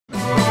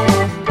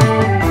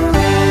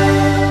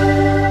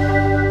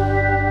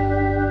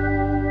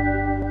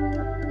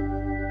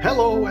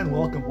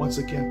welcome once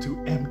again to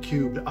M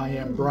Cubed. I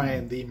am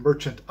Brian, the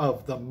merchant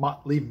of the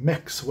Motley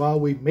Mix. Well,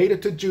 we made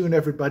it to June,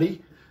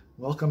 everybody.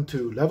 Welcome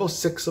to level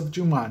 6 of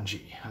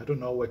Jumanji. I don't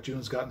know what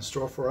June's got in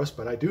store for us,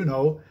 but I do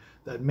know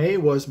that May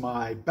was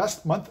my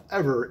best month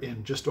ever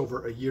in just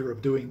over a year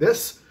of doing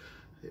this.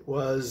 It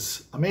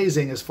was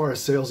amazing as far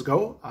as sales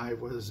go. I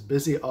was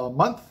busy all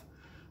month.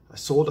 I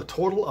sold a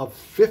total of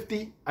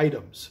 50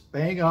 items,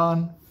 bang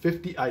on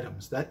 50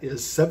 items. That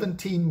is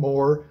 17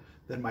 more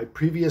than my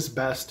previous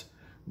best,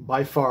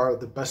 by far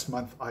the best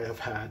month I have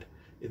had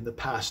in the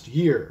past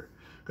year.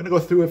 I'm going to go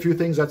through a few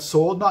things that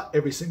sold, not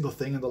every single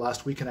thing in the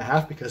last week and a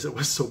half because it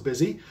was so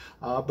busy,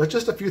 but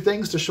just a few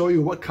things to show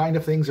you what kind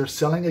of things are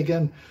selling.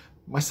 Again,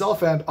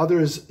 myself and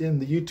others in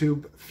the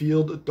YouTube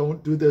field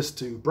don't do this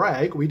to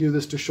brag. We do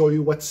this to show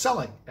you what's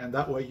selling, and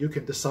that way you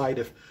can decide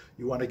if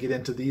you want to get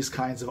into these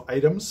kinds of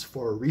items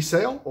for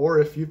resale, or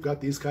if you've got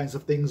these kinds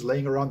of things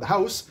laying around the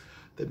house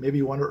that maybe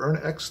you want to earn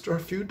an extra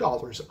few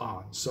dollars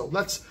on. So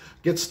let's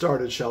get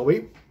started, shall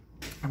we?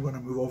 I'm going to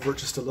move over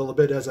just a little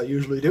bit as I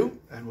usually do,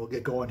 and we'll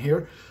get going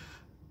here.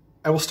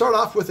 I will start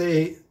off with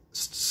a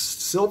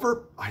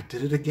silver. I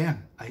did it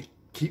again. I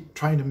keep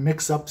trying to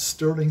mix up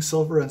sterling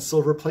silver and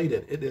silver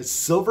plated. It is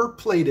silver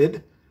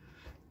plated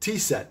tea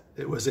set.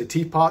 It was a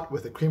teapot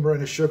with a creamer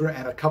and a sugar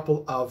and a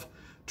couple of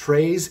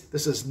trays.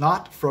 This is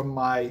not from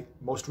my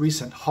most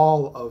recent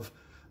haul of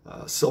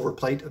silver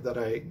plate that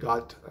I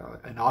got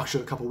an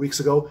auction a couple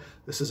weeks ago.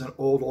 This is an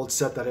old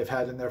set that I've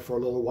had in there for a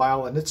little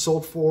while, and it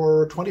sold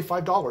for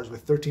 $25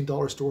 with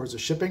 $13 towards the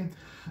shipping.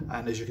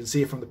 And as you can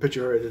see from the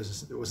picture,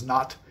 it was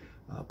not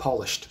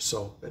polished,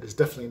 so it is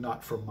definitely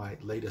not from my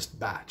latest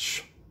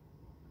batch.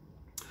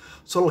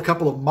 Sold a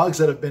couple of mugs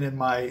that have been in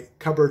my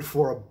cupboard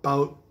for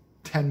about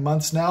 10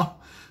 months now.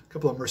 A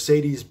couple of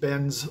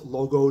Mercedes-Benz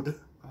logoed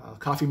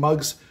coffee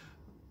mugs.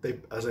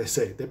 As I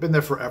say, they've been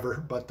there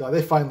forever, but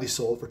they finally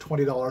sold for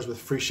 $20 with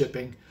free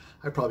shipping.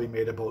 I probably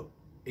made about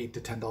 $8 to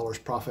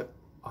 $10 profit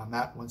on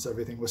that once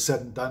everything was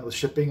said and done with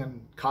shipping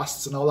and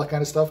costs and all that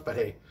kind of stuff. But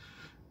hey,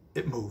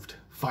 it moved,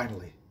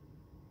 finally.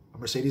 A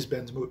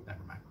Mercedes-Benz moved,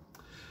 never mind.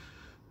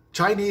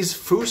 Chinese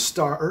Fu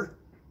Star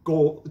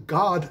gold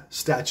God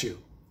statue.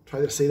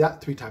 Try to say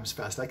that 3 times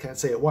fast. I can't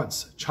say it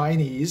once.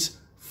 Chinese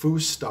Fu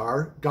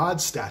Star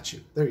God statue.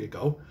 There you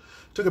go.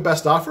 Took a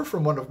best offer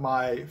from one of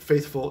my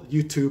faithful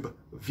YouTube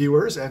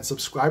viewers and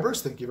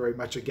subscribers. Thank you very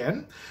much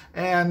again.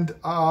 And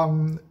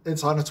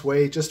it's on its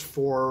way just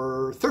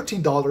for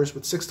 $13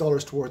 with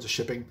 $6 towards the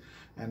shipping.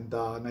 And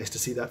nice to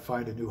see that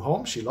find a new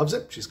home. She loves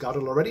it. She's got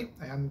it already.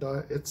 And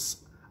it's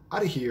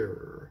out of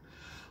here.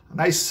 A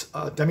nice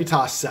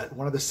Demi-Tasse set.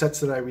 One of the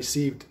sets that I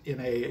received in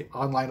a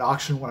online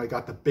auction when I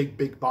got the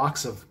big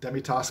box of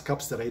Demi-Tasse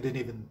cups that I didn't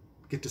even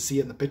get to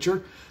see in the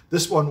picture.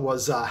 This one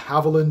was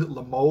Haviland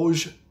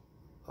Limoges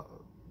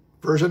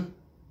version.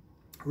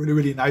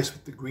 Really nice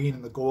with the green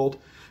and the gold.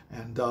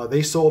 And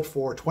they sold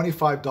for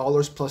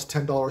 $25 plus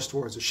 $10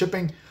 towards the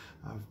shipping.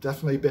 I've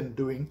definitely been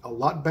doing a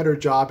lot better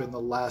job in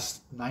the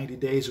last 90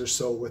 days or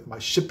so with my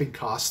shipping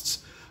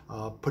costs,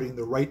 putting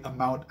the right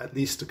amount at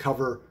least to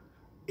cover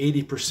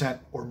 80%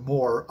 or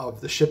more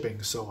of the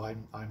shipping. So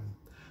I'm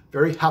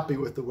very happy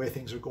with the way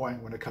things are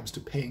going when it comes to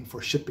paying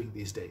for shipping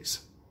these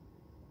days.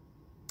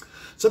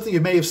 Something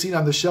you may have seen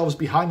on the shelves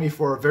behind me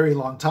for a very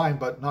long time,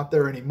 but not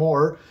there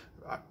anymore.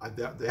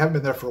 They haven't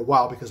been there for a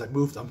while because I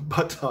moved them,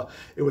 but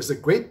it was a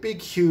great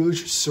big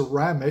huge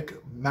ceramic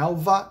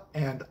Malva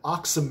and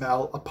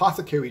Oxymel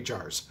apothecary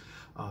jars.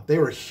 They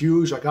were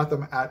huge. I got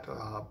them at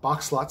a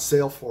box lot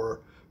sale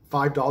for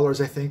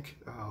 $5, I think,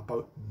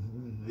 about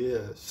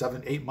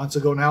 7-8 months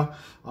ago now.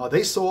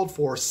 They sold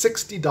for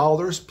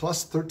 $60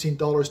 plus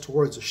 $13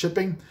 towards the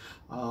shipping.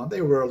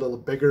 They were a little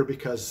bigger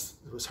because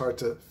it was hard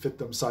to fit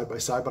them side by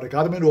side, but I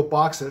got them into a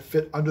box that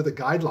fit under the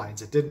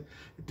guidelines. It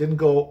didn't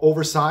go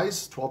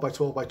oversized, 12 by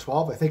 12 by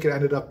 12. I think it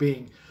ended up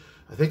being,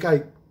 I think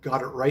I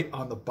got it right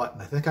on the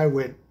button. I think I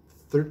went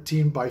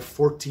 13 by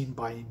 14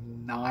 by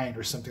 9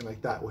 or something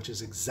like that, which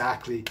is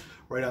exactly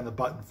right on the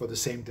button for the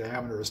same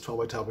diameter as 12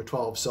 by 12 by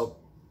 12. So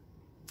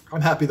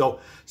I'm happy though.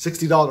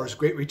 $60,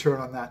 great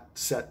return on that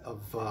set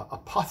of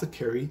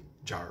apothecary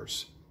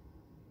jars.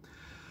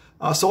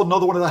 Sold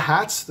another one of the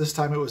hats. This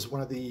time it was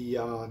one of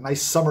the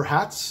nice summer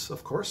hats,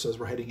 of course, as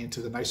we're heading into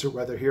the nicer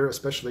weather here,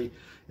 especially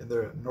in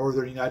the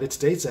northern United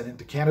States and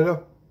into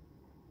Canada.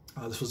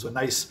 This was a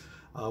nice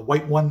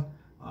white one.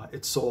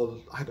 It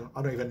sold, I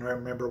don't even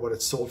remember what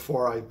it sold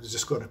for. I was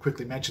just going to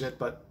quickly mention it,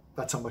 but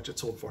that's how much it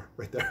sold for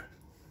right there.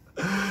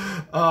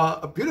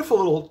 A beautiful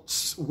little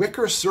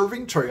wicker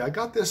serving tray. I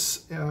got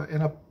this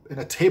in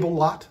a table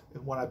lot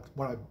when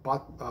I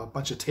bought a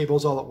bunch of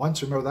tables all at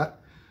once. Remember that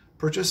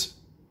purchase?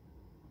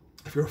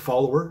 If you're a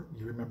follower,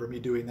 you remember me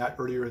doing that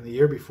earlier in the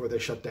year before they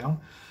shut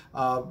down.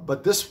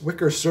 But this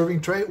wicker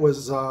serving tray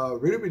was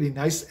really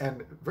nice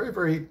and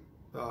very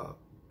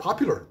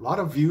popular. A lot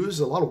of views,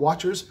 a lot of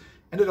watchers.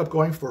 Ended up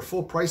going for a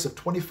full price of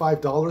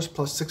 $25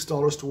 plus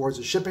 $6 towards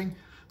the shipping.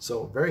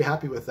 So very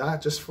happy with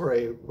that, just for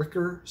a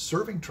wicker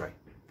serving tray.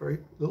 Very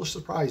little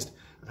surprised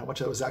at how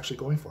much I was actually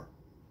going for.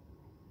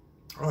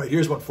 All right,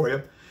 here's one for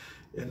you.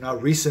 In a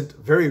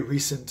very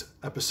recent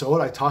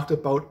episode, I talked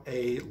about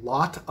a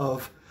lot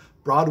of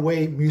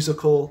Broadway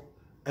musical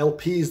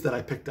LPs that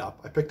I picked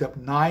up. I picked up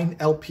 9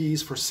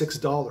 LPs for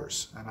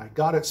 $6, and I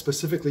got it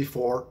specifically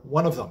for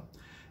one of them,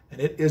 and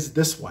it is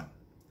this one,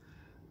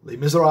 Les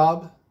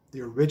Miserables,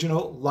 the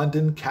original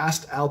London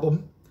cast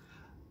album.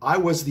 I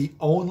was the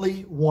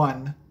only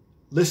one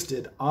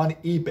listed on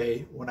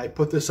eBay when I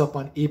put this up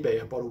on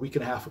eBay about a week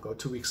and a half ago,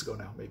 2 weeks ago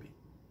now, maybe.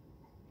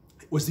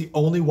 It was the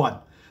only one.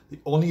 The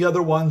only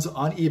other ones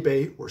on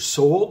eBay were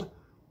sold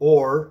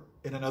or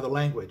in another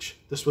language.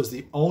 This was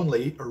the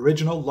only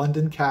original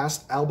London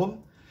cast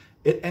album.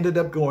 It ended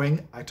up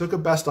going, I took a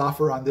best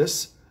offer on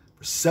this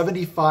for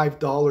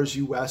 $75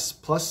 US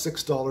plus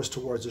 $6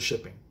 towards the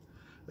shipping.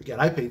 Again,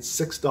 I paid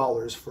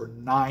 $6 for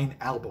 9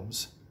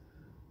 albums.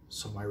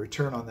 So my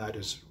return on that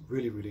is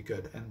really, really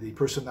good. And the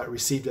person that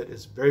received it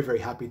is very, very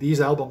happy.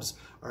 These albums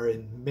are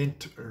in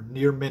mint or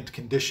near mint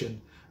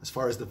condition as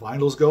far as the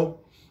vinyls go.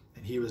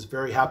 And he was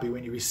very happy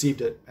when he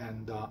received it.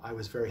 And I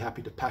was very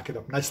happy to pack it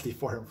up nicely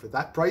for him for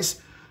that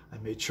price. I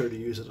made sure to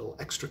use a little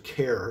extra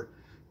care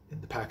in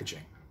the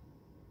packaging.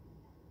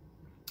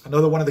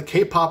 Another one of the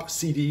K-pop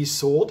CDs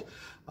sold.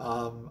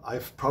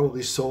 I've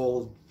probably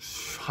sold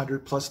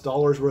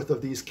 $100+ worth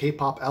of these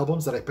K-pop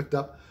albums that I picked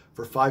up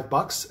for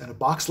 $5 in a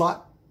box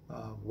lot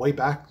way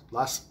back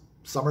last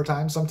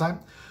summertime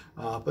sometime.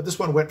 But this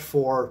one went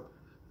for,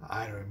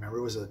 I don't remember,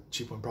 it was a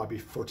cheap one, probably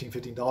 $14,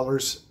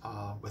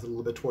 $15 with a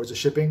little bit towards the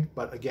shipping.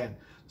 But again,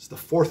 it's the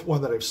 4th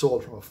one that I've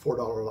sold from a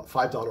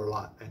 $5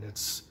 lot, and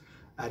it's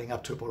adding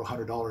up to about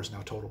 $100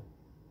 now total.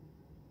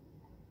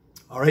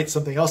 All right,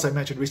 something else I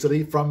mentioned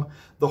recently from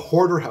the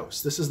Hoarder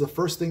House. This is the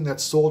first thing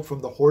that's sold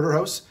from the Hoarder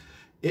House.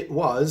 It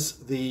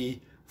was the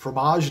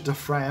Fromage de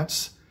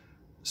France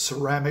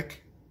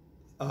ceramic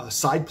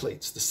side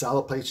plates, the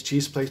salad plates,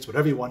 cheese plates,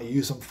 whatever you want to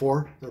use them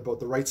for. They're about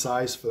the right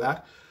size for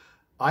that.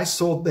 I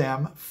sold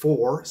them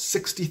for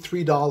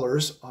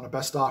 $63 on a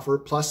best offer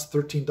plus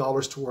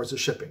 $13 towards the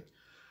shipping.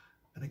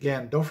 And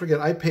again, don't forget,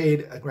 I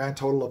paid a grand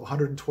total of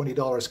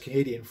 $120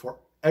 Canadian for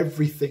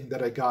everything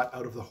that I got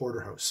out of the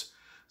Hoarder House.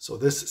 So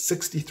this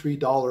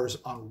 $63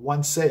 on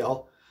one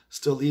sale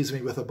still leaves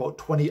me with about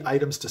 20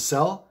 items to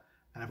sell,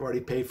 and I've already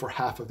paid for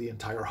half of the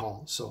entire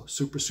haul. So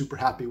super, super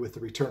happy with the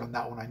return on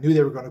that one. I knew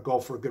they were going to go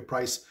for a good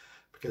price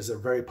because they're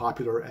very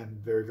popular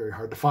and very, very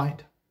hard to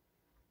find.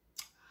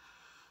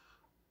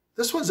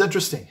 This one's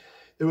interesting.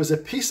 It was a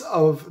piece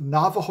of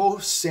Navajo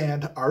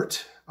sand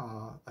art.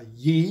 A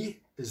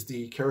Yi is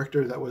the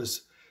character that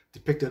was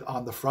depicted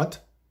on the front.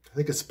 I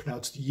think it's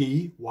pronounced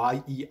Yi,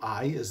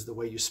 Y-E-I is the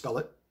way you spell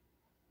it,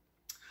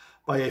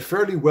 by a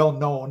fairly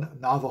well-known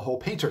Navajo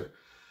painter.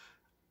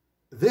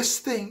 This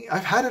thing,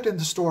 I've had it in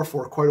the store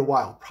for quite a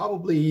while,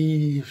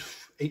 probably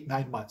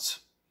 8-9 months.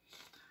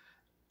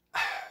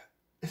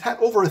 It had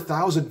over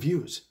 1,000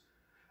 views,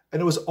 and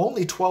it was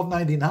only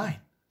 $12.99.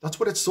 That's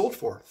what it sold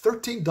for,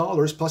 $13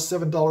 plus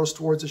 $7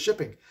 towards the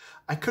shipping.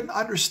 I couldn't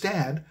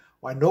understand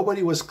why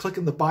nobody was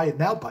clicking the buy it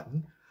now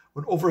button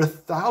when over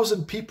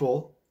 1,000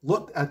 people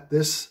looked at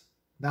this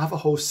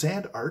Navajo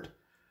sand art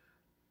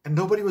and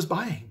nobody was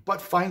buying.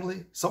 But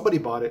finally, somebody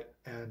bought it,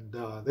 and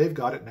they've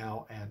got it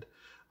now. And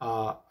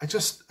I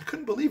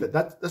couldn't believe it.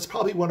 That's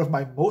probably one of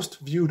my most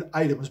viewed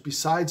items,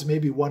 besides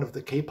maybe one of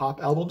the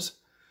K-pop albums.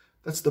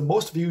 That's the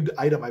most viewed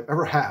item I've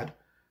ever had,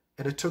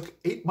 and it took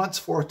 8 months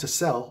for it to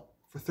sell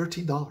for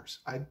 $13.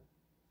 I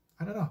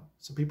don't know.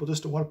 Some people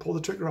just don't want to pull the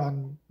trigger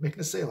on making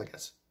a sale, I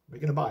guess.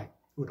 Making a buy.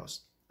 Who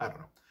knows? I don't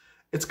know.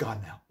 It's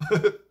gone now.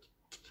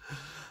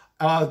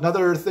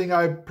 Another thing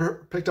I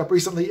picked up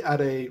recently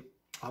at a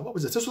what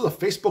was this? This was a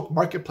Facebook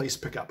Marketplace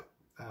pickup.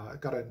 I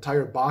got an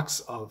entire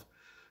box of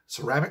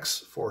ceramics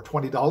for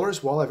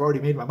 $20. Well, I've already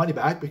made my money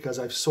back because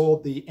I've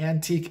sold the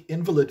antique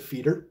invalid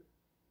feeder.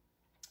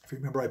 If you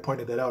remember, I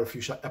pointed that out a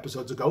few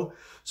episodes ago.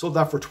 Sold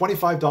that for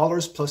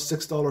 $25 plus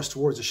 $6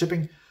 towards the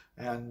shipping.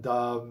 And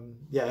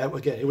yeah,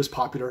 again, it was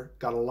popular.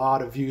 Got a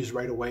lot of views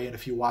right away and a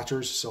few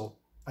watchers. So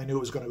I knew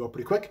it was going to go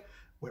pretty quick.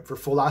 Went for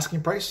full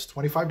asking price,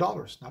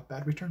 $25. Not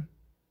bad return.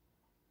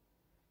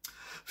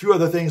 A few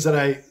other things that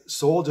I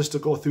sold, just to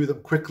go through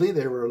them quickly.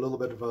 They were a little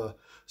bit of a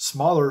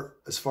smaller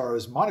as far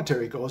as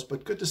monetary goes,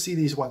 but good to see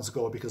these ones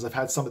go because I've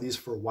had some of these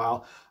for a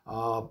while.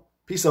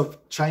 Piece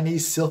of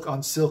Chinese silk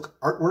on silk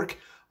artwork.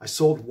 I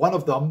sold one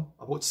of them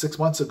about 6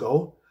 months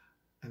ago,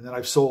 and then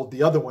I've sold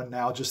the other one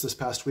now just this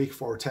past week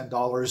for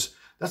 $10.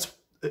 That's,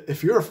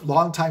 if you're a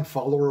longtime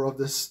follower of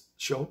this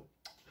show,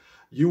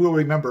 you will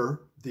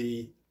remember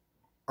the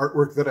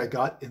artwork that I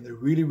got in the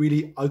really,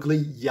 really ugly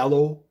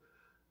yellow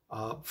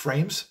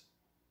frames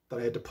that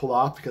I had to pull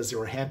off because they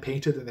were hand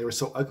painted and they were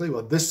so ugly.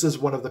 Well, this is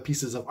one of the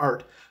pieces of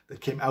art that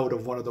came out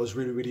of one of those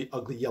really, really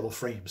ugly yellow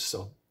frames.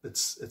 So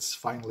it's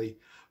finally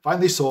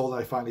sold.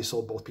 I finally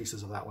sold both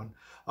pieces of that one.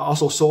 I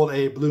also sold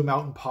a Blue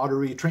Mountain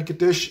pottery trinket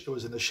dish. It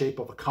was in the shape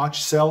of a conch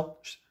shell.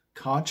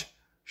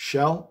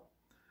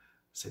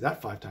 Say that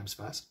 5 times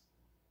fast.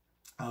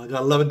 I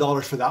got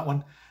 $11 for that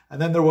one.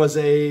 And then there was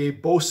a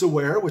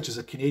Beauseware, which is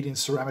a Canadian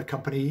ceramic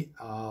company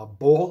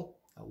bowl,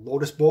 a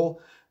lotus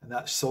bowl. and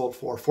that sold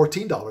for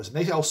 $14, and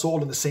they all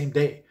sold in the same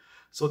day.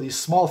 So these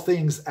small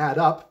things add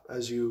up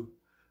as you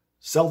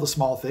sell the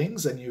small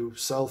things, and you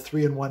sell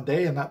 3 in one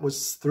day, and that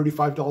was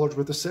 $35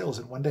 worth of sales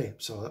in one day.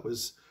 So it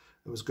was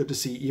good to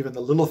see even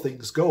the little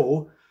things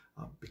go,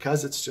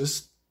 because it's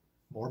just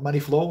more money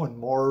flow and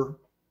more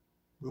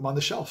room on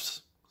the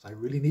shelves. I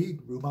really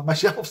need room on my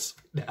shelves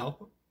right now.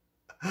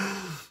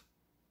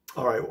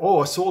 All right.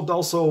 Oh, I sold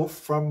also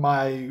from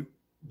my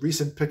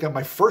recent pickup,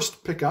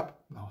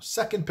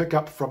 second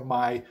pickup from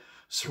my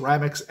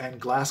ceramics and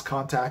glass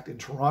contact in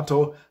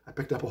Toronto. I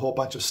picked up a whole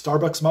bunch of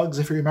Starbucks mugs,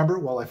 if you remember.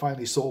 Well, I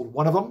finally sold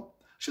one of them.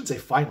 I shouldn't say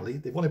finally.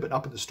 They've only been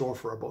up in the store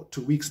for about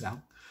 2 weeks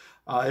now.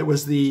 It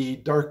was the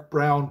dark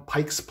brown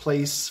Pike's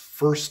Place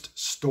first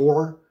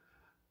store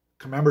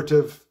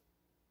commemorative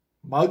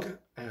mug,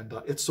 and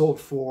it sold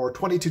for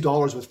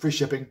 $22 with free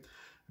shipping.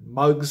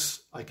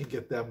 Mugs, I can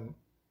get them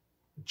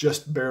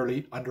just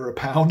barely under a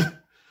pound.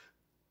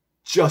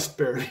 Just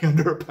barely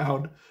under a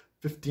pound.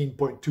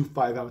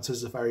 15.25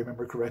 ounces, if I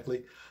remember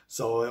correctly.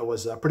 So it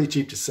was pretty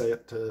cheap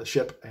to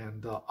ship,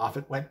 and off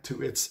it went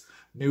to its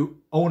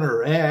new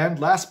owner. And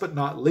last but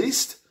not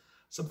least,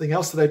 something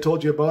else that I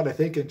told you about, I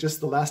think, in just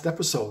the last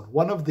episode.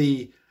 One of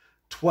the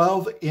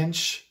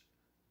 12-inch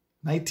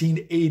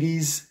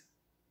 1980s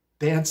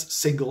dance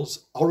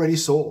singles already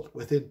sold.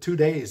 Within 2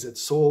 days, it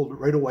sold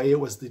right away. It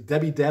was the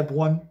Debbie Deb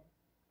one.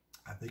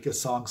 I think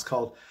it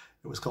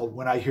was called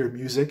When I Hear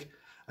Music.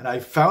 And I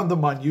found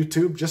them on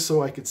YouTube just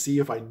so I could see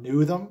if I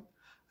knew them.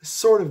 I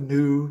sort of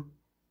knew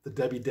the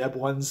Debbie Deb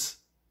ones.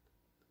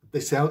 They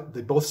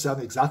both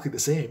sound exactly the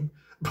same,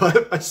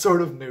 but I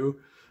sort of knew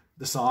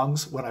the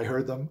songs when I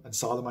heard them and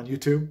saw them on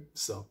YouTube.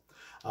 So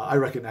I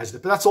recognized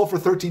it. But that's all for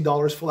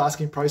 $13, full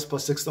asking price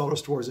plus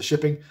 $6 towards the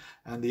shipping.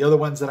 And the other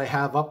ones that I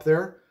have up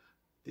there,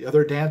 the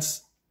other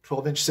dance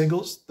 12-inch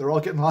singles, they're all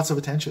getting lots of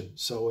attention.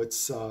 So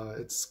it's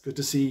good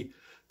to see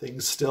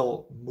things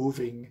still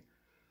moving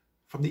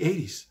from the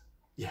 80s.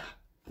 Yeah.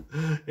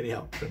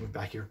 Anyhow, coming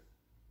back here.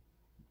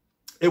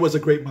 It was a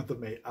great month of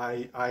May.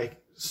 I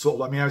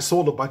sold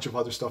a bunch of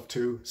other stuff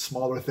too,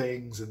 smaller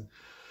things and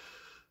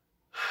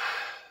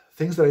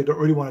things that I don't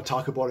really want to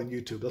talk about on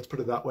YouTube. Let's put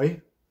it that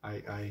way.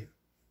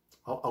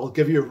 I'll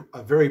give you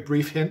a very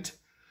brief hint.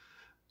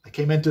 I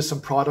came into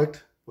some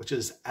product which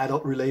is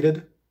adult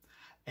related,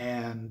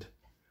 and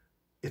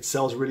it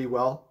sells really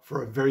well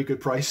for a very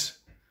good price.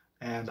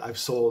 And I've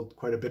sold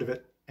quite a bit of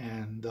it,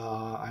 and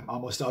I'm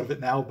almost out of it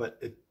now, but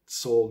it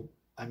sold.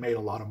 I made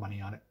a lot of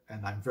money on it,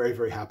 and I'm very,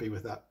 very happy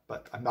with that,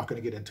 but I'm not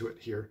going to get into it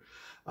here.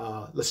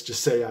 Let's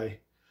just say I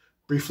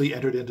briefly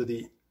entered into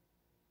the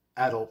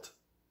adult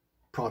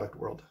product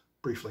world,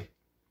 briefly.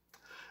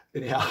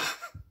 Anyhow,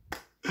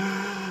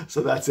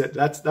 so that's it.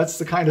 That's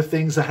the kind of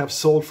things that have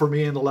sold for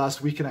me in the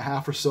last week and a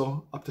half or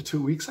so, up to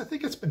 2 weeks. I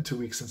think it's been 2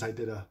 weeks since I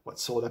did a What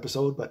Sold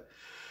episode, but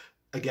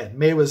again,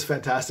 May was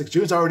fantastic.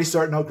 June's already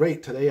starting out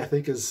great. Today, I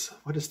think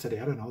what is today?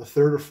 I don't know, the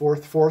 3rd or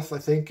 4th, I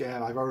think,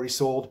 and I've already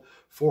sold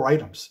 4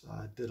 items.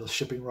 I did a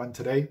shipping run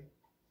today.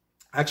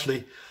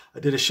 Actually, I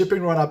did a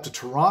shipping run up to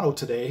Toronto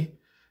today,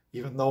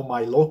 even though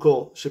my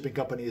local shipping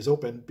company is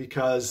open,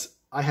 because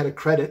I had a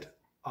credit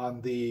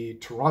on the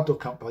Toronto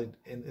company,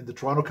 in the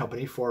Toronto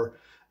company, for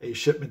a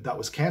shipment that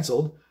was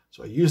canceled.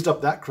 So I used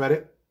up that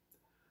credit,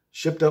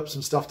 shipped up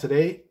some stuff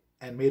today,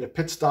 and made a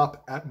pit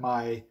stop at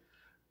my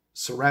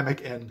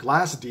ceramic and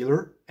glass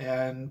dealer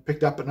and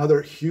picked up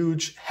another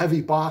huge,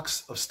 heavy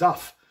box of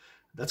stuff.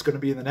 That's going to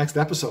be in the next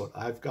episode.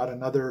 I've got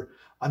another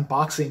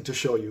unboxing to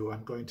show you.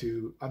 I'm going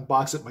to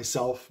unbox it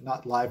myself,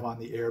 not live on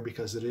the air,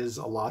 because it is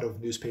a lot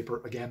of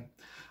newspaper again.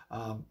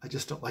 I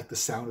just don't like the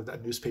sound of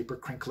that newspaper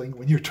crinkling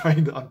when you're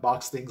trying to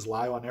unbox things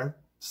live on air.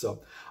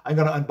 So I'm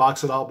going to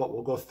unbox it all, but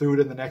we'll go through it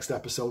in the next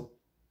episode.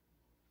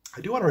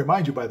 I do want to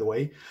remind you, by the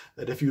way,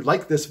 that if you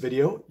like this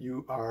video,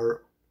 you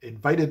are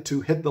invited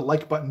to hit the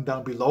like button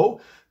down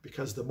below,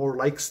 because the more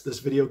likes this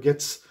video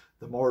gets,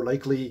 the more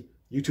likely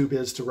YouTube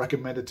is to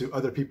recommend it to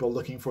other people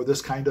looking for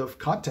this kind of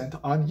content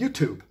on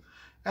YouTube.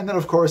 And then,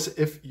 of course,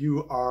 if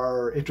you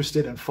are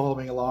interested in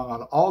following along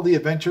on all the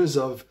adventures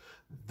of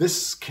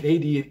this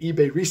Canadian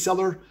eBay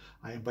reseller,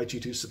 I invite you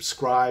to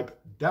subscribe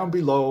down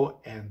below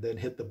and then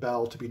hit the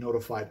bell to be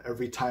notified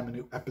every time a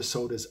new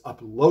episode is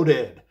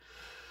uploaded.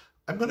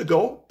 I'm going to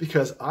go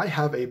because I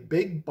have a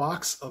big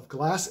box of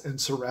glass and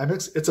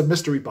ceramics. It's a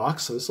mystery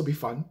box, so this will be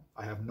fun.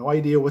 I have no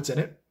idea what's in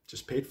it.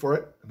 Just paid for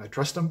it, and I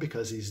trust him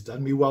because he's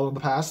done me well in the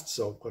past.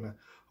 So I'm going to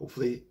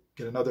hopefully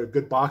get another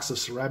good box of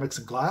ceramics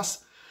and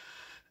glass.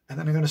 And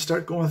then I'm going to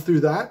start going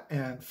through that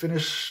and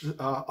finish.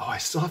 I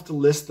still have to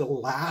list the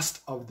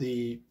last of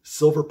the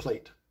silver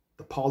plate,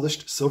 the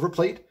polished silver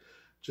plate.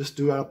 Just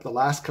do up the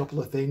last couple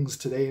of things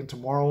today and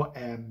tomorrow,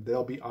 and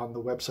they'll be on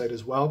the website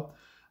as well.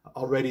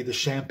 Already the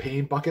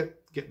champagne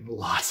bucket getting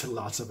lots and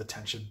lots of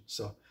attention.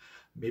 So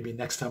maybe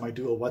next time I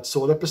do a What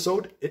Sold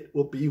episode, it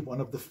will be one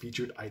of the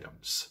featured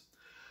items.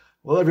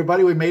 Well,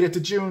 everybody, we made it to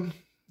June.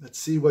 Let's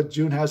see what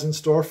June has in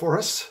store for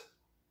us.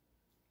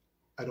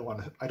 I don't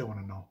want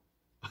to know.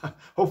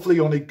 Hopefully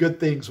only good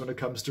things when it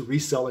comes to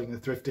reselling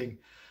and thrifting.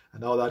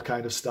 and all that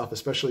kind of stuff,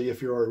 especially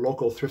if your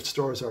local thrift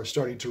stores are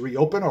starting to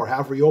reopen or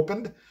have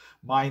reopened.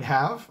 Mine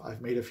have.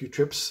 I've made a few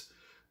trips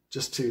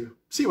just to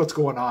see what's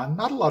going on.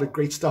 Not a lot of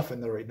great stuff in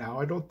there right now.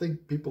 I don't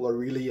think people are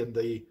really in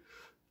the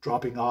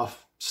dropping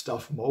off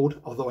stuff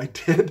mode, although I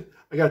got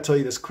to tell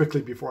you this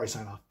quickly before I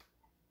sign off.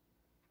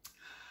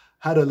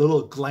 Had a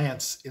little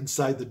glance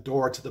inside the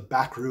door to the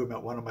back room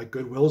at one of my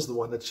Goodwills, the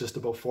one that's just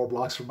about 4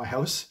 blocks from my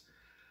house,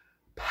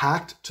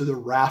 packed to the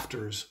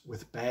rafters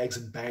with bags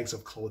and bags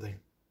of clothing.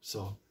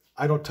 So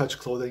I don't touch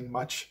clothing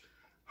much,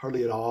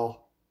 hardly at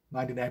all.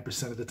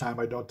 99% of the time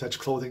I don't touch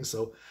clothing,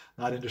 so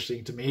not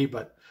interesting to me,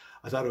 but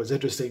I thought it was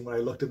interesting when I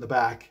looked in the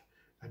back.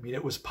 I mean,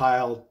 it was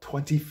piled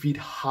 20 feet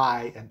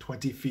high and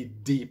 20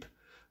 feet deep,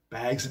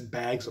 bags and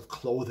bags of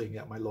clothing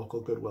at my local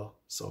Goodwill.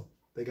 So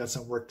they got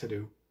some work to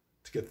do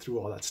to get through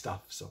all that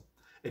stuff. So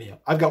anyhow,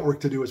 I've got work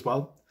to do as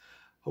well.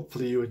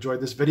 Hopefully you enjoyed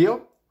this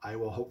video. I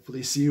will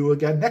hopefully see you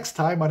again next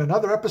time on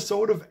another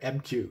episode of M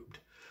Cubed.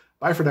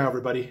 Bye for now,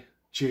 everybody.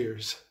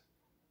 Cheers.